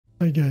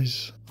Hi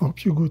guys, I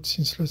hope you're good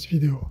since last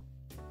video.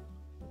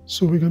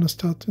 So we're gonna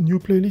start a new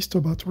playlist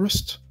about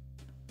Rust,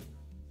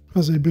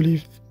 as I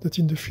believe that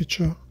in the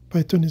future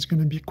Python is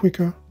gonna be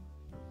quicker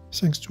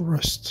thanks to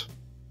Rust.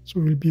 So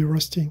we'll be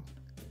rusting.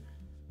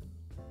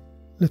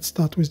 Let's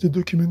start with the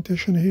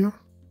documentation here.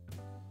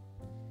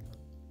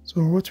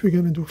 So what we're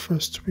gonna do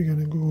first, we're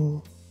gonna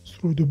go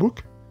through the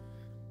book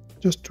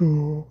just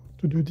to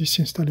do this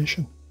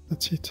installation.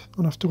 That's it.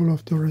 And after all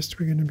of the rest,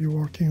 we're gonna be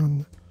working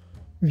on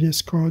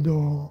VS Code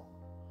or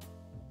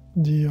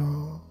the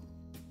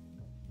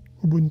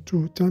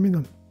Ubuntu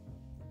terminal.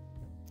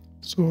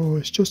 So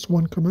it's just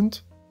one command: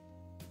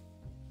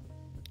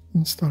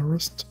 install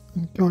Rust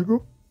and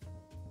cargo.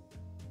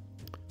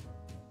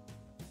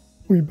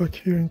 We're back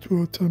here into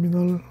our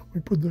terminal,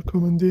 we put the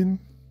command in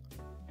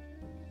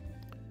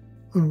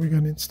and we're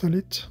gonna install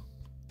it.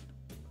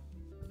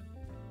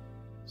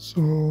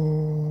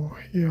 So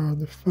here are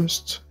the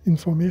first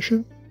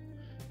information: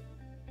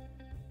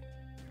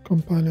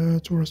 compiler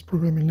to Rust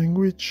programming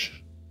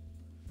language.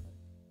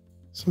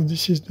 So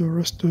this is the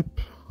Rust up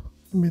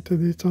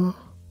metadata,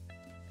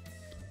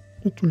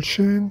 the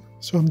toolchain.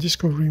 So I'm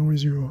discovering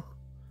with you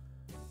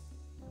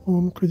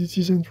home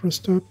Creditizens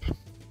Rust up,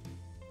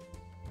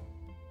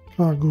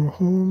 cargo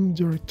home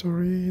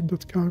directory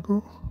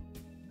 .cargo.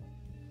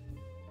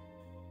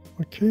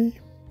 Okay,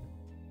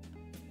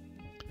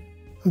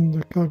 and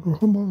the cargo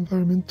home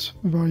environment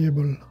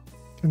variable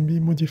can be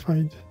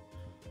modified.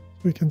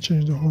 We can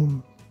change the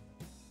home.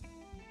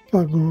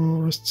 Cargo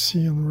Rust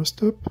C and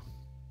Rust up.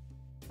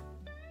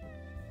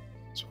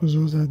 So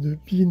those are the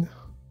bin,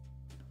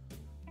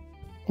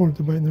 all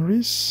the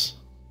binaries,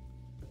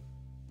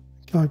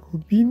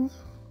 cargo bin,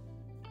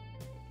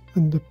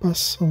 and the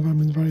pass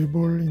environment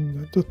variable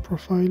in the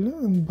 .profile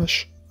and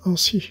bash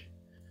rc.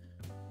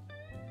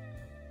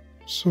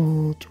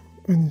 So to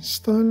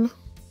uninstall,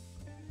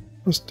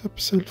 Rust up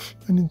self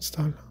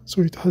uninstall.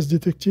 So it has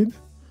detected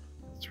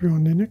that we're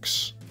on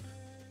Linux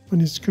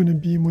and it's going to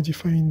be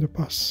modifying the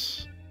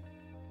pass.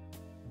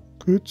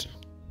 Good.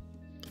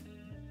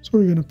 So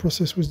we're going to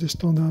process with the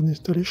standard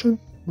installation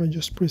by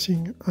just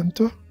pressing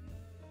enter.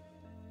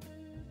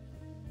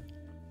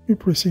 We're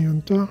pressing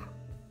enter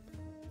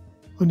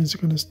and it's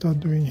going to start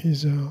doing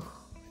his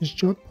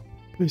job,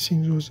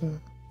 placing those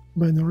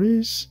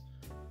binaries.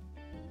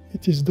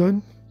 It is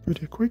done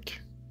pretty quick.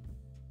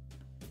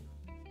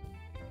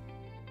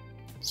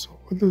 So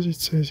what does it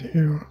say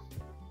here?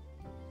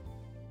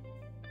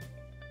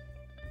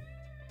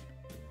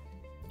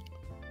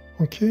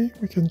 Okay,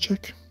 we can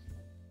check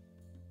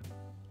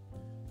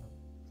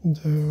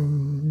the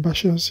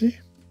bash rc.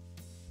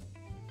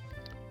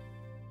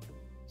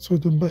 So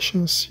the bash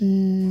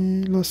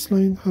rc last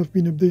line have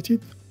been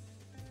updated.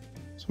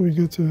 So we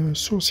got a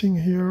sourcing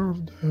here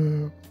of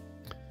the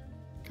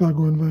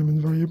cargo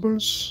environment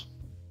variables.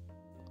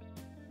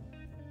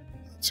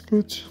 That's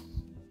good.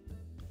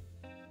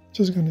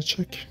 Just gonna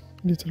check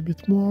a little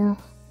bit more.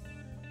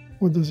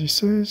 What does it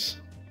say?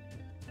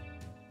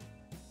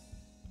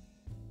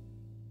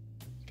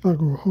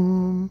 Cargo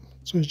home.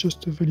 So it's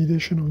just a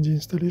validation of the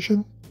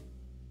installation.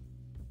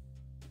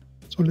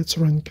 So let's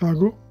run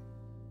cargo.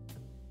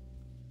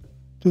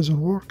 Doesn't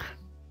work.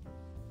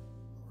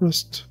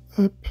 Rust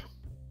up.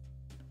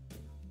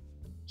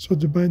 So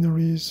the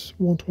binaries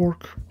won't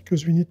work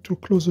because we need to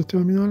close the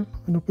terminal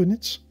and open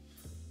it.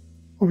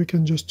 Or we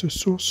can just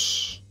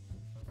source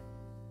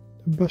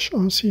the bash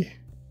rc.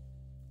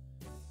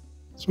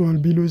 So I'll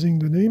be losing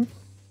the name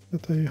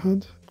that I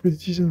had,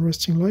 Creditizens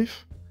Resting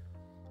Life,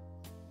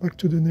 back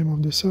to the name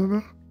of the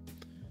server.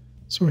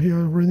 So here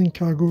running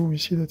cargo, we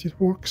see that it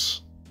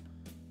works.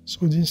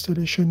 So the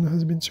installation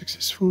has been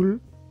successful.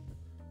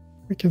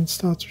 We can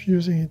start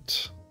using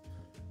it.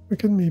 We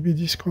can maybe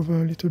discover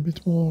a little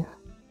bit more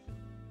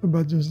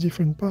about those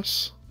different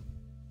paths.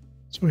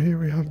 So here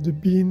we have the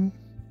bin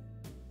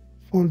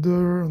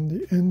folder and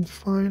the end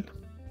file.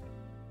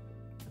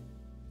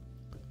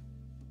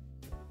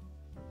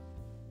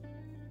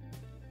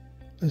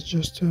 Let's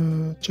just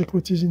check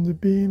what is in the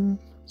bin.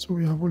 So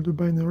we have all the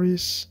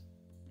binaries.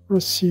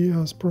 Rust C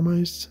as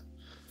promised.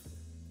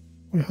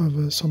 We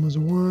have some other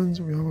ones.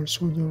 We have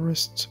also the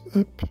Rust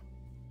up.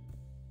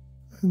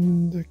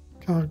 And the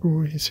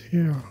cargo is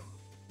here.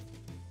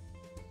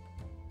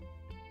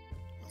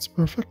 That's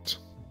perfect.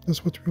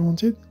 That's what we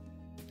wanted.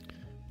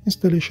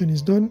 Installation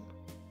is done.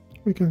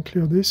 We can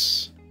clear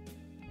this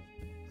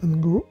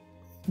and go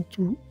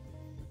into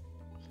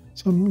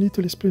some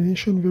little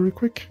explanation very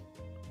quick.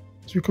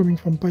 So you're coming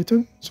from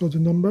Python, so the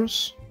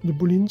numbers, the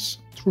booleans,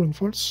 true and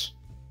false,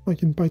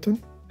 like in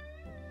Python.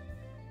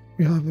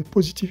 We have a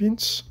positive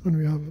ints and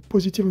we have a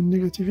positive and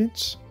negative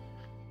ints.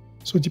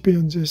 So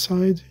depending on the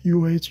side,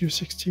 U8,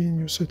 U16,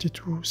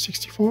 U32,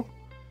 64,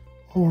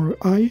 or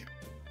I.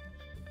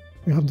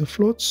 We have the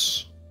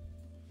floats.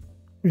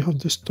 We have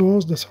the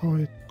stores, that's how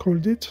I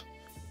called it.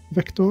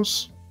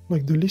 Vectors,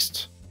 like the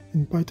list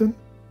in Python.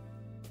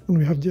 And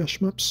we have the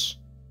hash maps,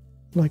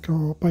 like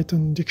our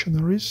Python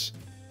dictionaries,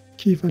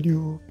 key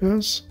value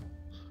pairs.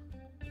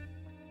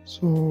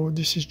 So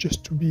this is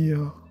just to be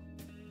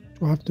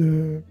to have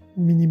the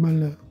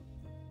minimal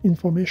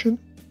information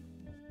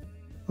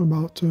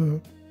about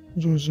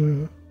those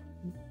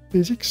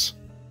basics.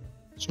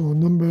 So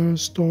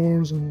numbers,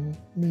 stores, and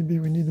maybe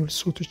we need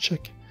also to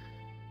check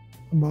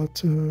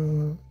about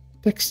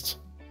text.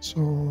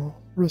 So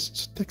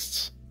Rust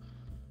texts.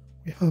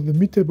 We have a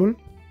mutable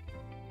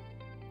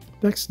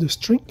text, the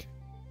string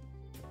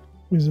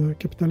with a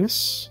capital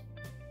S,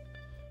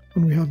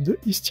 and we have the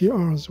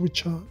strs,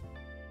 which are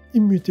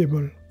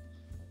immutable.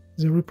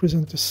 They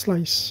represent a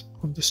slice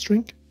of the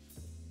string,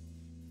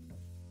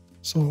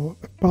 so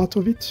a part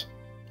of it,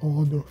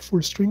 or the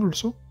full string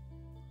also.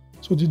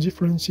 So the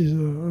difference is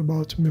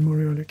about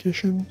memory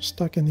allocation,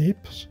 stack and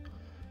heaps,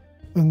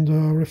 and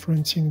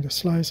referencing the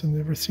slice and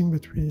everything,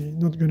 but we're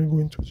not going to go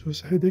into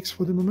those headaches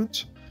for the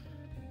moment.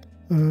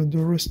 The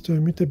Rust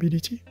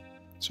mutability.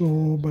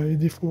 So by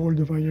default,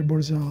 the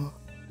variables are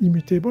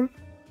immutable.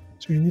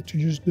 So you need to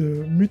use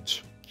the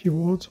mut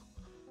keyword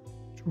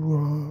to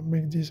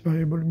make this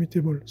variable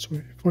mutable. So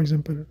for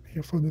example,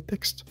 here for the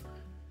text,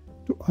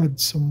 to add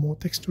some more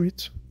text to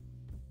it,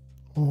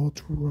 or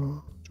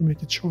to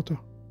make it shorter,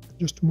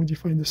 just to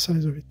modify the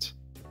size of it.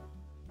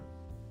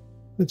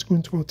 Let's go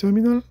into our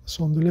terminal.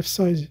 So on the left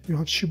side, you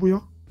have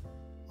Shibuya.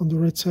 On the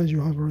right side,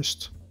 you have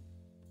Rust.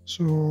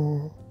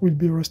 So we'll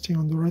be resting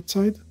on the right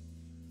side.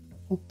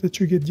 Hope that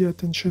you get the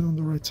attention on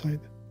the right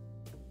side.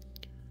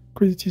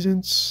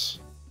 Creditizens,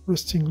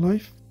 resting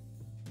live.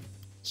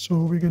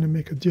 So we're going to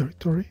make a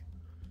directory.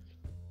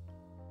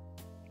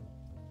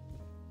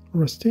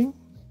 Resting.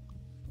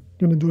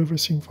 Going to do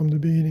everything from the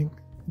beginning.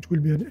 It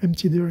will be an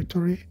empty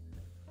directory.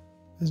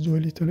 Let's do a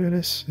little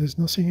ls. There's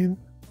nothing in.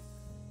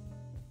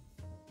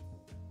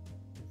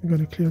 We're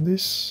going to clear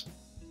this.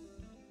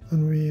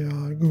 And we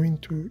are going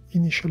to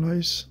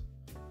initialize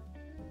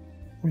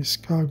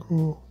with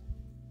cargo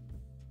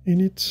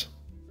init.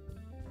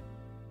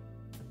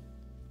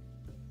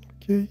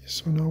 Okay,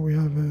 so now we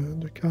have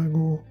the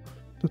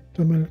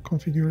cargo.toml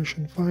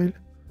configuration file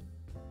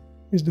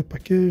with the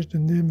package, the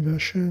name,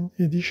 version,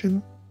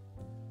 edition,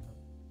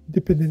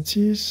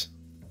 dependencies.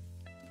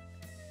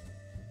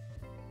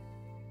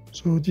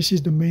 So this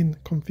is the main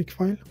config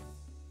file,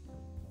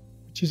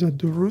 which is at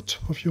the root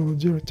of your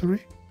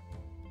directory.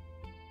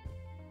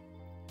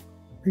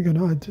 We're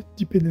gonna add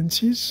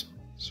dependencies.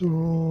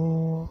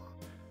 So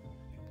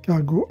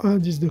cargo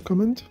add is the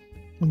command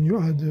when you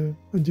add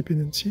a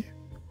dependency.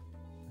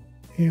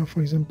 Here, for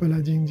example,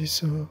 adding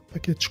this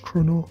package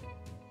chrono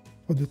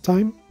for the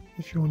time,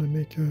 if you want to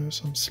make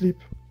some sleep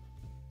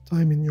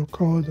time in your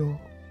code. Or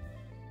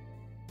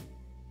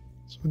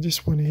so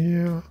this one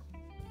here,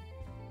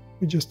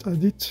 we just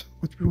add it.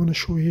 What we want to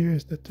show here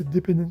is that the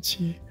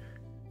dependency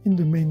in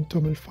the main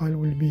toml file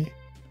will be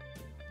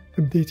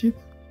updated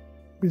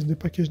with the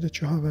package that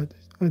you have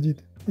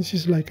added. This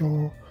is like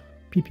our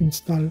pip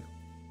install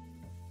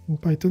in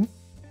Python.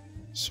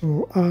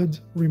 So add,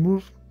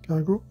 remove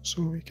cargo.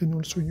 So we can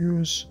also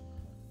use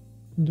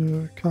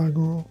the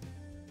cargo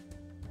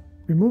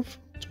remove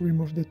to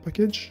remove that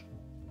package.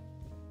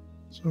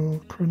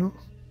 So chrono.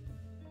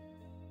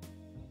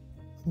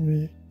 And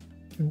we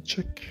can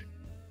check.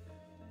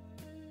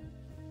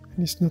 And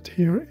it's not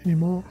here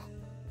anymore.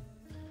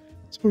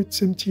 So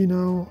it's empty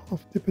now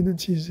of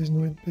dependencies. There's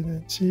no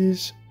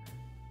dependencies.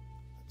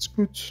 That's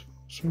good.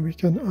 So we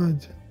can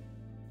add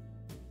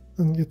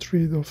and get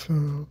rid of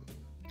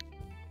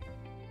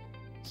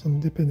some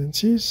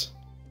dependencies.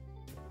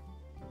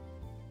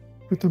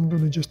 But I'm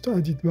going to just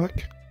add it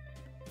back.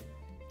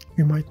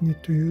 We might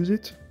need to use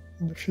it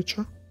in the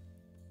future.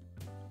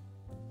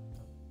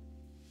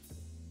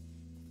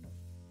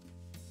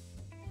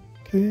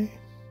 Okay.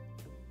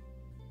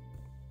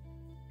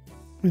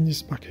 And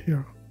it's back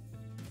here.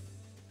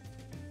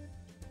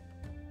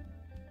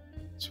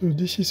 So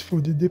this is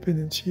for the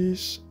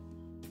dependencies.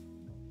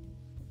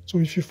 So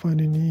if you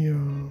find any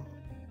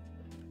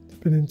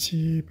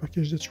dependency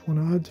package that you want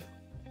to add,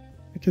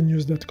 you can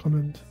use that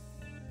command.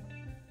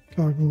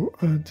 Cargo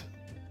add to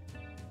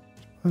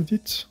add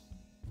it.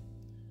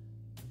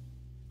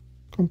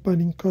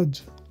 Compiling code.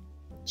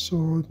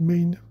 So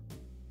main.rs,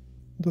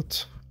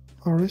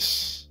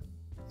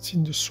 it's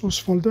in the source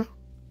folder.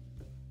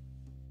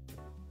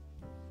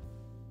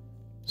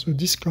 So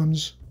this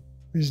comes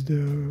with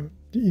the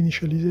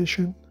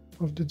initialization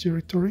of the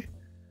directory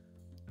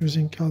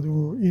using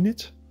cargo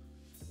init.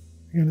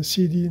 We're going to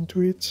cd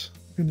into it.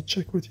 We're going to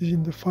check what is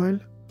in the file.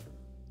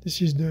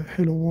 This is the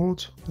hello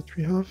world that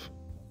we have.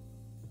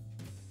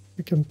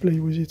 We can play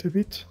with it a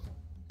bit.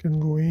 We can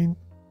go in.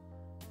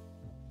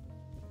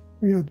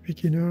 We are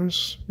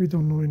beginners. We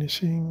don't know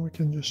anything. We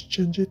can just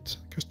change it,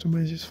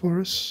 customize it for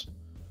us.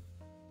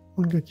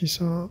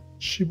 Mangakisa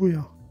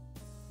Shibuya.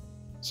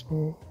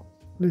 So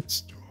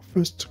let's do our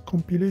first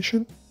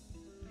compilation.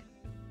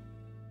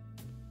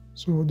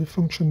 So the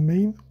function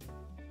main.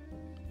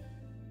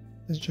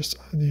 Let's just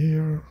add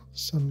here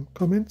some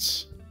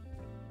comments.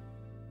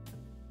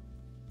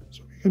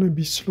 So we're going to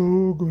be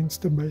slow, going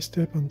step by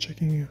step and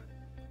checking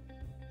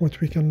what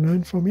we can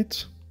learn from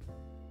it.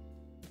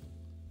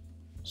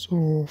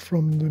 So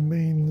from the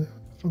main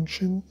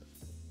function,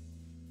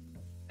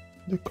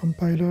 the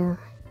compiler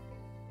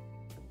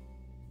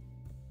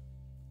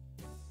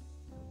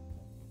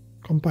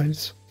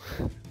compiles.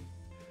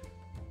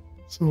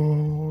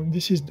 So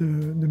this is the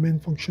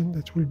main function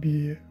that will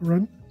be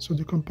run. So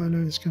the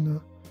compiler is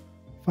gonna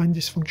find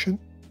this function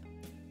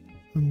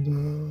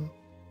and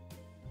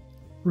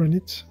run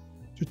it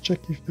to check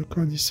if the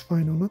code is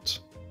fine or not,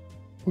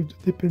 all the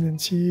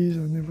dependencies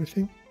and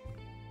everything.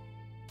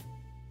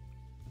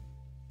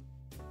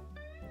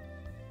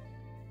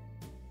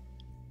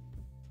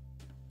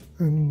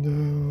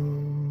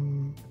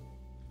 And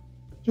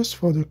just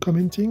for the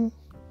commenting,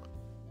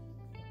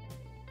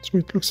 so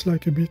it looks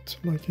like a bit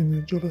like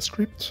in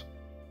JavaScript.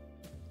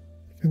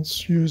 You can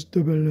use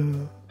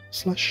double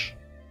slash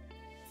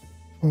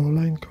for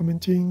line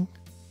commenting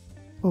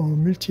or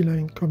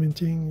multi-line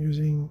commenting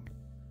using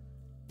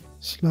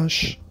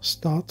slash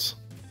start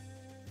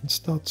and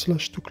start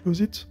slash to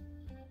close it.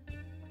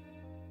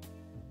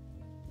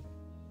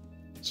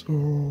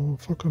 So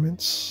for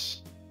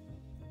comments,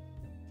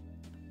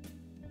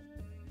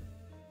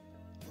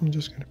 I'm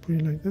just going to put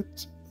it like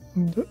that,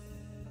 and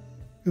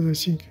because I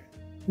think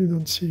you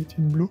don't see it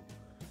in blue.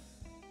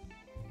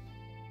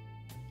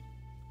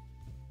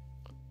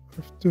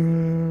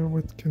 After,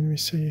 what can we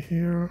say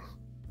here?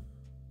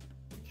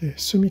 Okay,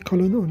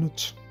 semicolon or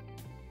not.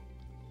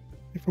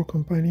 Before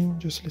compiling,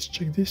 just let's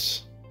check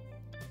this.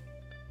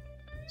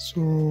 So,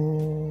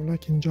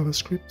 like in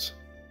JavaScript,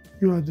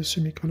 you add the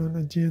semicolon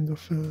at the end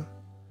of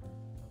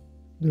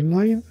the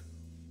line,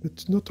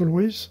 but not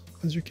always,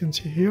 as you can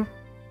see here.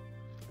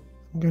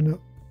 I'm gonna,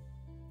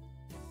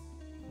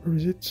 where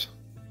is it?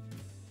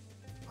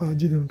 I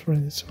didn't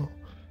run it, so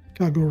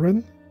cargo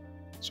run,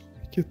 so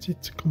we get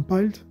it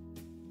compiled.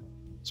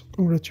 So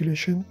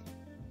congratulations,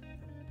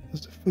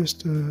 that's the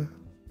first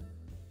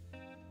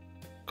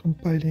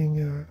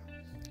compiling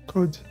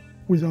code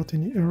without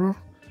any error.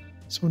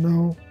 So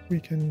now we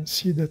can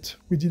see that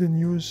we didn't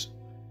use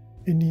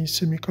any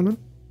semicolon.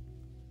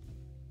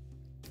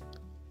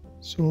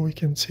 So we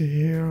can say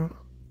here,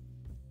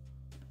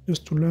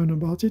 just to learn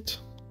about it,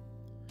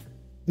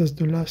 that's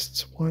the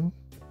last one.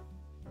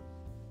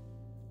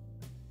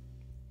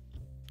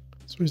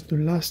 So it's the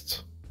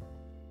last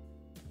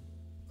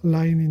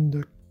line in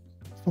the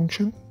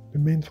function, the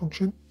main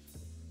function.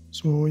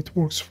 So it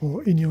works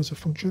for any other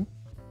function.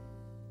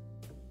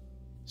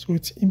 So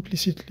it's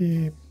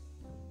implicitly,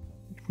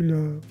 it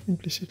will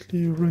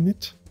implicitly run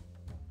it.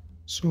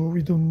 So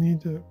we don't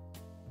need to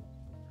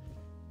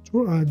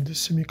add the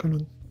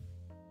semicolon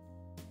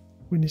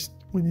when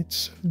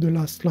it's the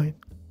last line.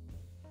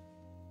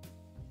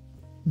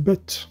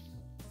 But, so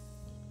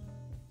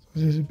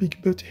there's a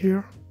big but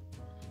here.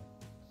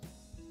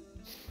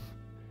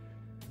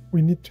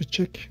 We need to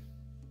check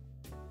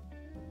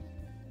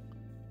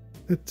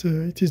that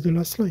it is the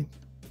last line.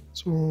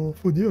 So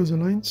for the other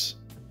lines,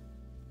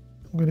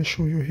 I'm going to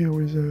show you here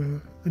with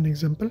an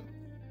example.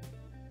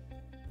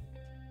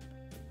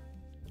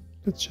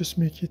 Let's just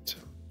make it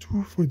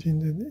 2 for the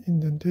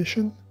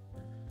indentation.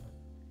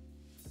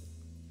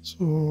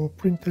 So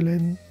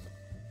println,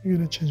 you're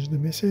going to change the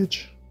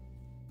message.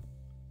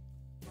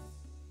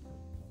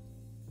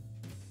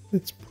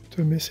 Let's put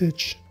a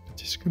message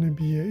that is going to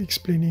be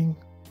explaining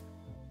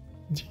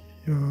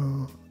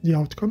the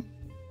outcome.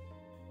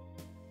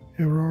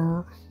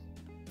 Error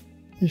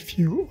if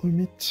you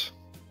omit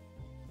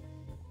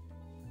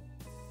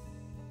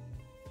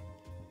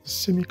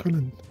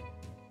semicolon.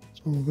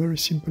 So very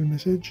simple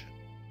message.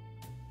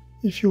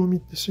 If you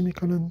omit the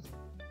semicolon,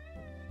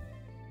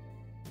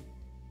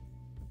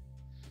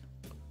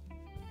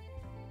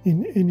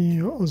 in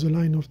any other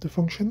line of the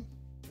function,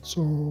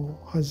 so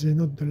as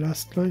not the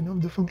last line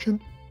of the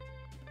function,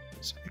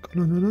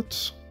 semicolon or not,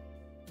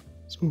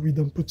 so we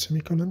don't put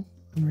semicolon,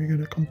 and we're going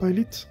to compile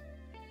it,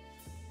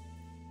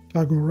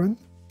 cargo run,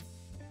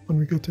 and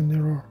we got an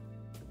error.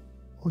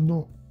 Oh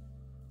no,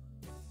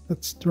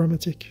 that's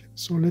dramatic.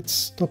 So let's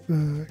stop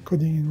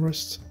coding in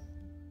Rust.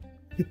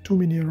 We get too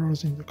many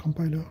errors in the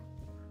compiler.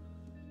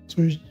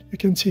 So you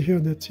can see here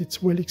that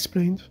it's well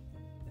explained.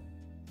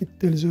 It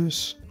tells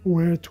us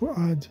where to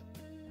add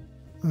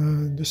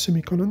the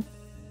semicolon.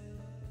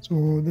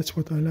 So that's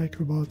what I like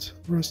about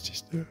Rust,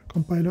 is the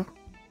compiler.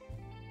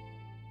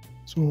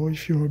 So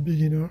if you're a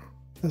beginner,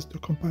 that's the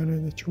compiler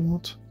that you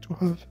want to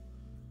have,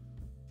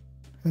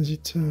 as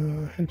it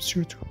helps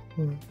you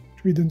to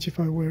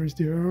identify where is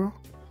the error.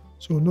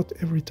 So not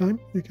every time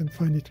you can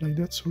find it like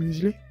that so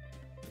easily,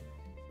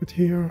 but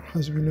here,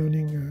 as we're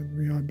learning and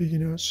we are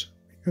beginners,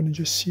 we're going to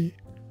just see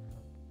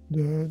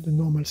the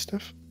normal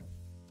stuff.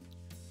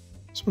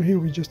 So here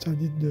we just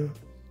added the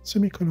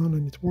semicolon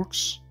and it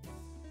works.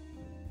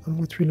 And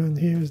what we learned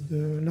here is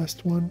the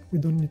last one. We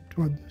don't need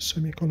to add the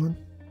semicolon,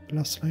 the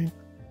last line,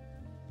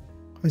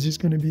 as it's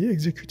going to be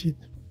executed.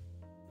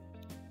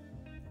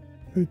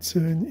 It's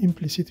an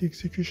implicit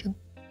execution.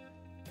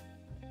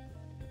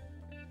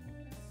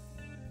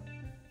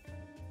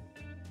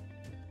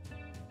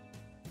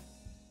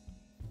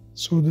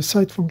 So the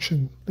side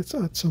function, let's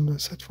add some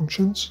side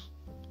functions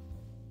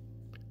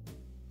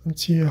and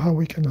see how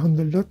we can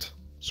handle that.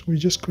 So we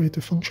just create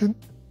a function.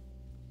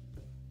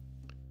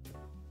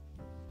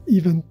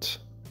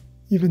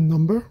 even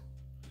number,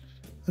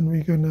 and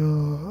we're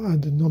gonna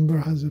add the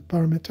number as a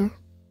parameter.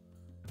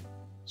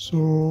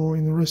 So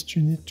in Rust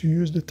you need to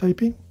use the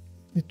typing,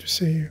 you need to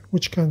say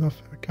which kind of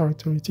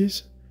character it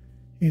is.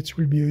 It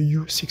will be a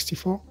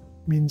U64,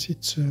 means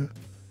it's a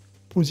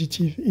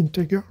positive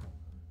integer.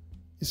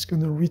 It's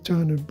gonna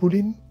return a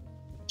boolean,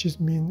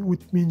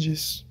 which means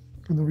it's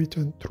gonna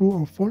return true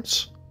or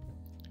false.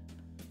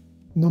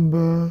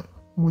 Number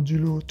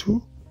modulo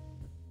 2,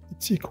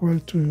 it's equal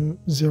to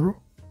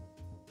 0.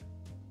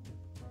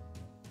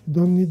 You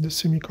don't need the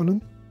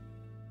semicolon,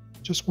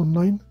 just one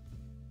line.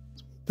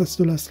 So that's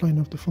the last line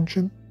of the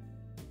function,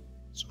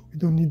 so we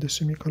don't need the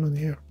semicolon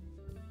here.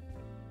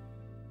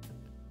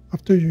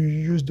 After you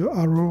use the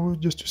arrow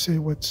just to say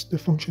what the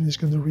function is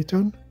going to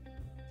return,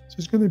 so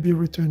it's going to be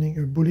returning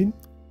a boolean,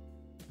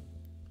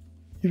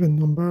 even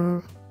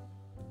number.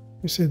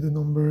 We say the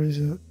number is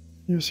a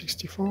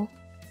U64,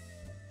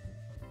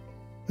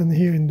 and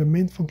here in the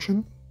main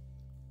function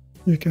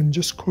you can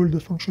just call the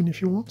function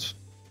if you want,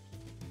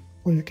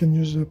 or you can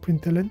use the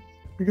println.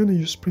 We're going to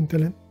use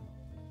println.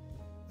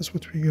 That's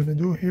what we're going to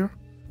do here,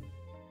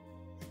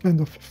 a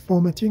kind of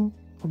formatting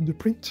of the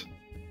print.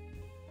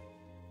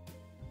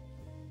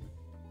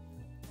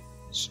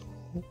 So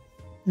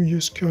you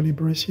use curly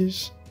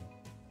braces,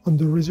 and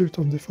the result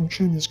of the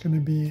function is going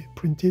to be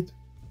printed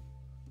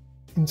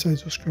inside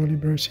those curly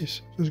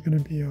braces. So it's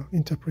going to be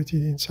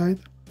interpreted inside.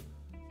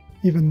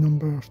 Even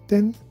number of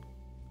 10.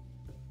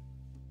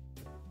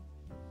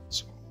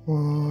 So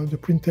the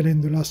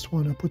println, the last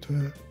one, I put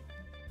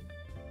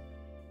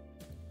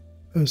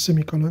a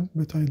semicolon,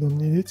 but I don't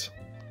need it.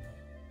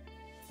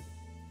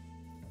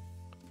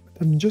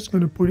 But I'm just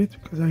going to put it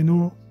because I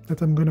know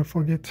that I'm going to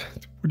forget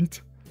to put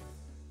it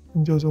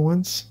in the other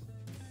ones,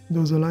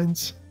 the other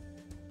lines,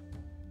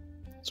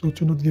 so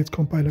to not get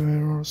compiler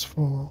errors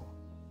for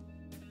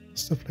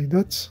stuff like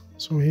that.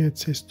 So here it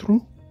says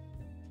true,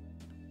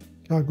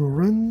 cargo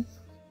run,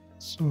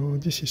 so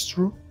this is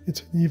true,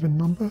 it's an even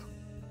number,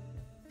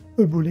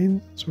 a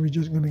boolean, so we're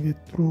just going to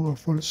get true or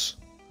false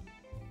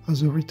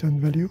as a return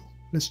value.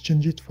 Let's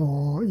change it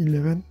for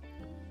 11,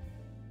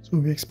 so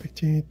we're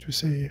expecting it to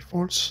say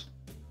false,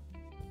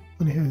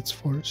 and here it's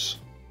false.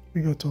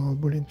 We got our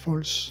boolean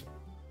false.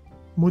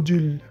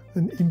 Module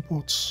and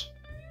imports.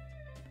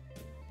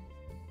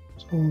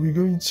 So we're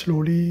going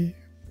slowly,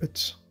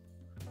 but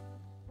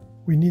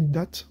we need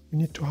that. We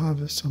need to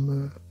have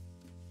some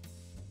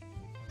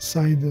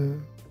side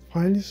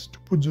files to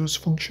put those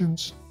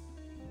functions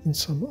in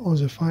some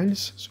other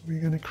files. So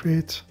we're going to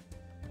create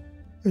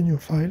a new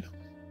file.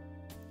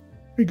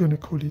 We're going to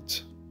call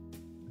it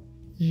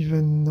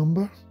even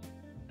number,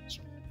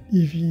 so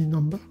ev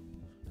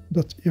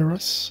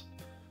number.rs.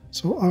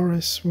 So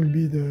rs will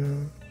be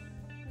the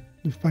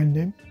file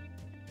name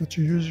that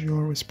you use. You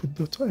always put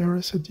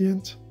 .rs at the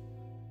end.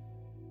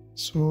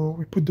 So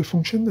we put the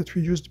function that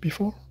we used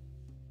before,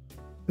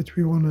 but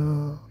we want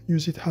to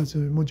use it as a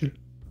module,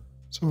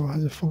 so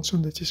as a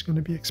function that is going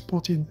to be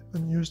exported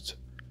and used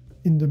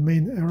in the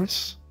main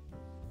rs.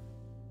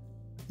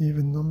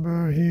 Even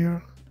number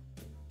here,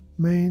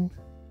 main.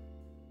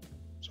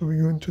 So we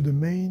go into the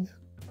main,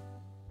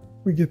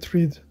 we get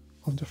rid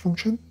of the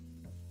function.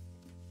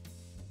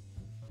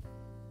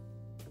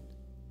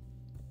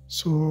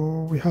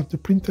 So we have the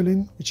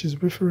println, which is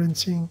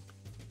referencing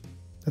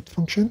that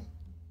function.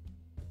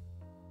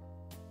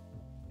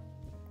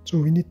 So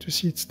we need to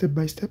see it step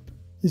by step.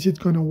 Is it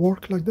going to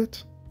work like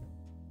that?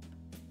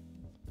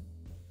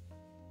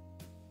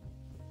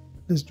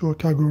 Let's do a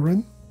cargo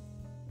run.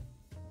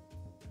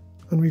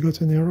 And we got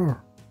an error,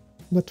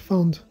 not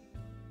found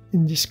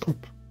in this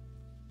scope.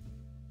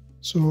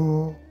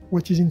 So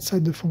what is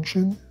inside the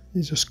function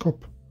is a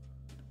scope.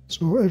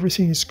 So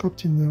everything is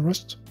scoped in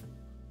Rust.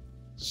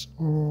 So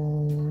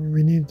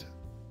we need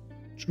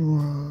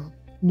to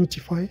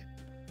notify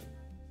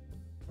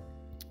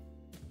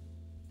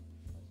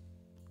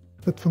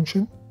that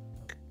function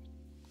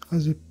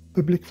as a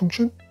public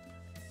function.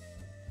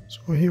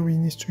 So here we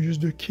need to use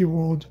the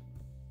keyword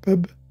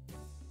pub,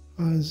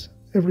 as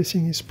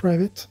everything is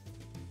private.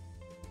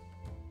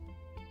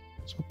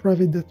 So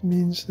private, that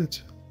means that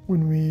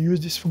when we use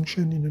this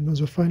function in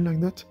another file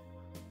like that,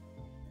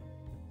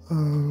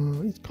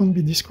 it can't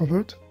be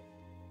discovered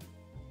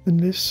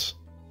unless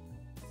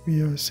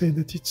we say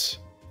that it's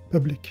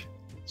public.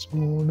 So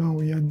now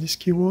we add this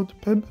keyword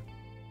pub to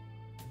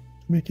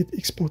make it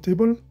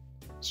exportable,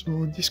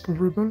 so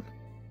discoverable.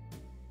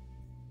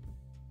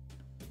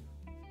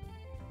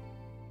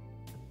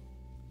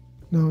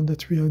 Now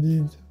that we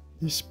added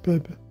this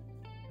pub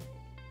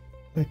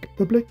like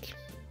public,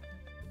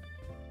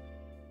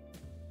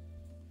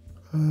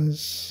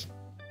 as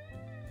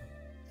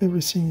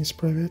everything is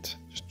private,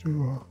 just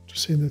to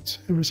say that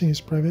everything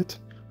is private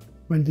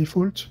by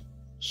default,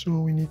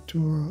 so we need to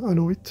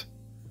allow it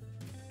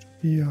to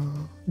be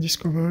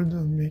discovered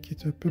and make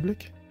it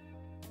public.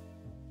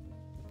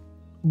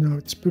 Now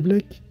it's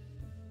public.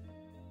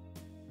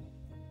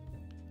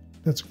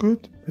 That's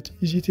good, but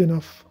is it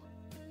enough?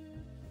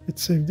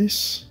 Let's save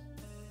this.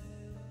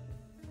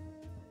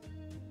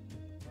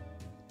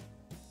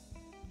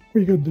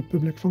 We got the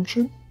public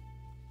function.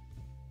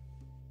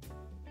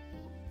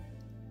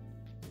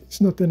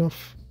 It's not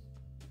enough.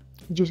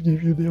 I'll just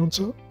give you the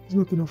answer. It's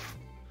not enough.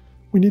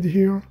 We need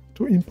here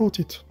to import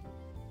it.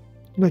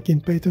 Like in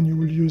Python, you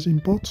will use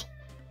import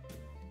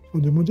for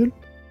the module.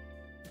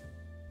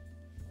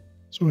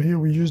 So here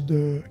we use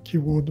the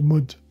keyword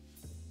mod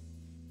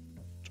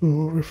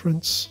to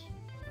reference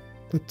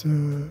that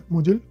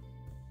module.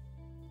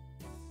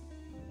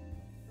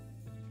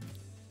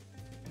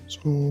 So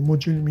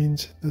module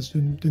means that's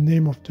the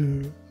name of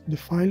the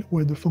file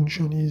where the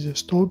function is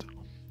stored.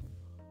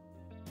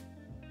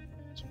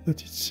 So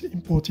that it's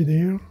imported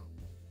here.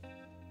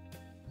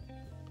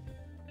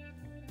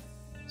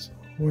 So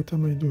what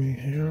am I doing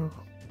here?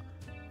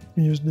 Let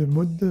me use the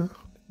mod. Let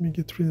me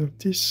get rid of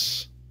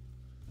this.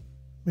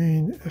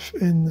 Main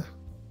fn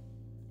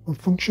of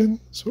function.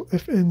 So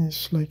fn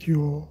is like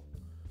your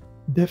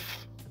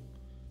def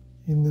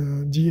in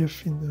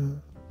df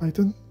in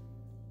Python.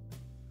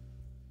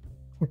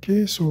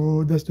 Okay,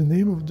 so that's the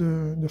name of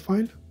the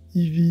file,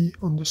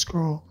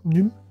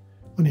 ev_num,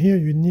 and here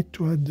you need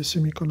to add the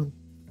semicolon.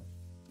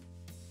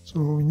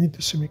 So we need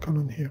the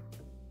semicolon here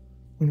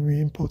when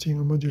we're importing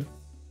a module.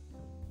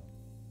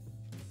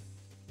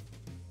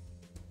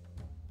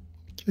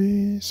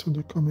 Okay, so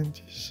the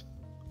comment is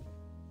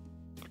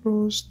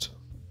closed.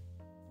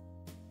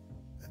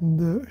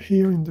 And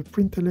here in the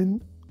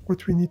println,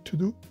 what we need to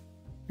do,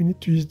 we need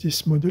to use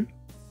this module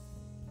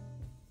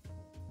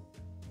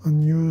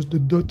and use the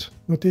dot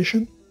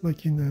notation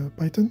like in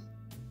Python.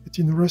 But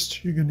in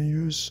Rust, you're gonna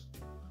use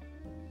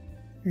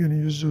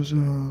those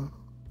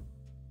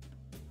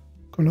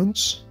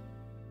colons,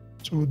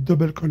 so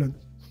double colon.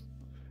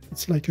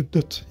 It's like a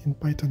dot in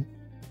Python.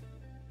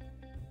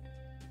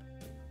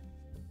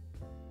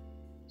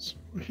 So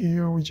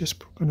here we're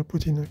just gonna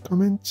put in a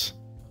comment,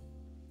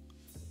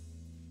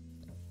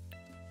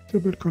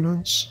 double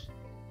colons,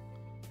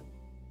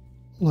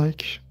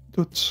 like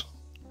dot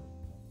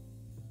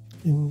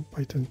in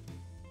Python.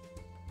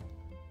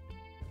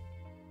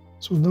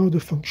 So now the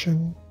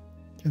function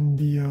can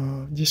be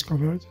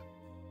discovered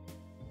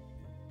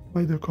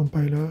by the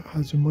compiler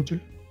as a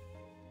module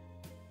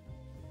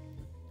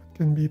that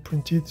can be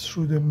printed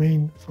through the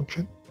main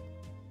function.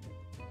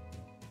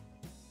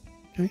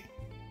 Okay.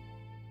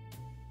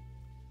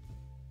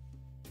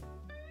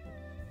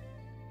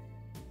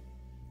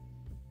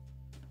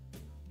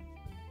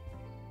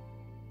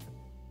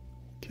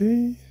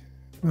 Okay,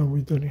 now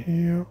we're done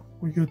here.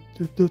 We got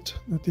the dot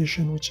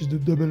notation, which is the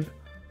double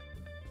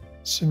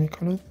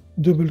semicolon,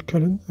 double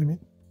colon, I mean.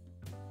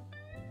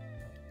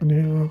 And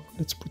here,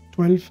 let's put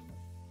 12. So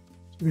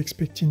we're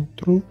expecting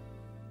true,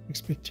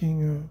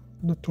 expecting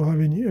not to have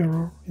any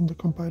error in the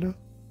compiler,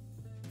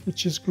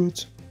 which is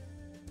good.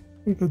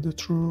 We got the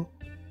true,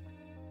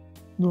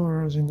 no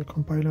errors in the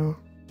compiler.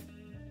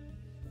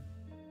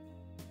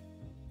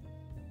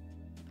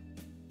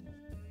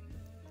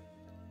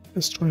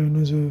 Let's try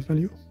another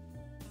value.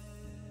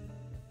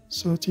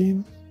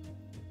 13,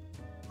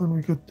 and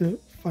we got the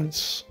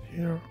false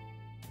here.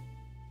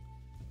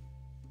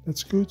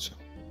 That's good.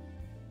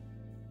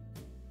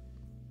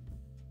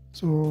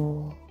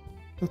 So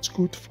that's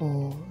good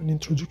for an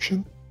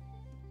introduction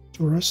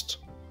to Rust.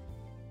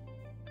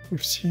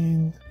 We've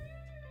seen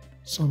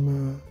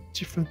some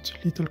different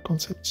little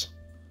concepts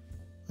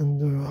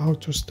and how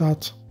to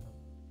start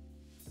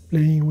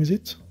playing with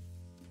it,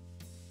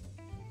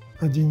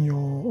 adding your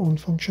own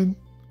function,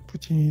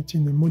 putting it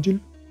in a module.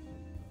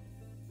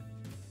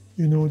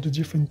 You know the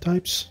different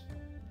types,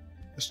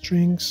 the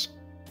strings,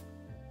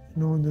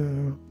 you know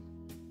the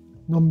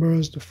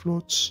numbers, the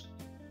floats,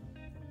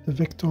 the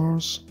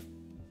vectors.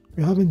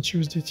 We haven't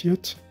used it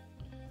yet,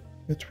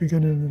 but we're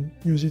gonna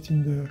use it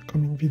in the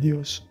coming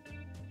videos.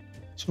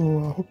 So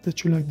I hope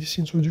that you like this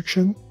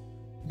introduction.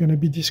 We're gonna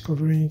be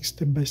discovering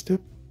step by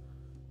step.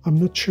 I'm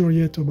not sure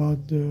yet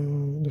about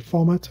the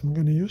format I'm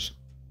gonna use.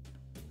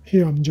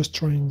 Here I'm just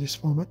trying this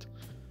format.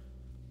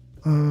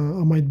 I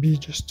might be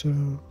just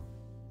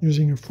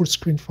using a full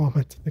screen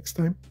format next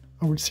time.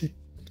 I will see.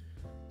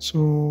 So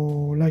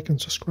like and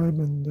subscribe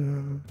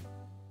and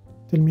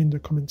tell me in the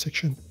comment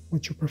section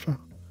what you prefer.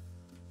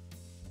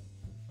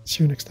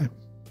 See you next time.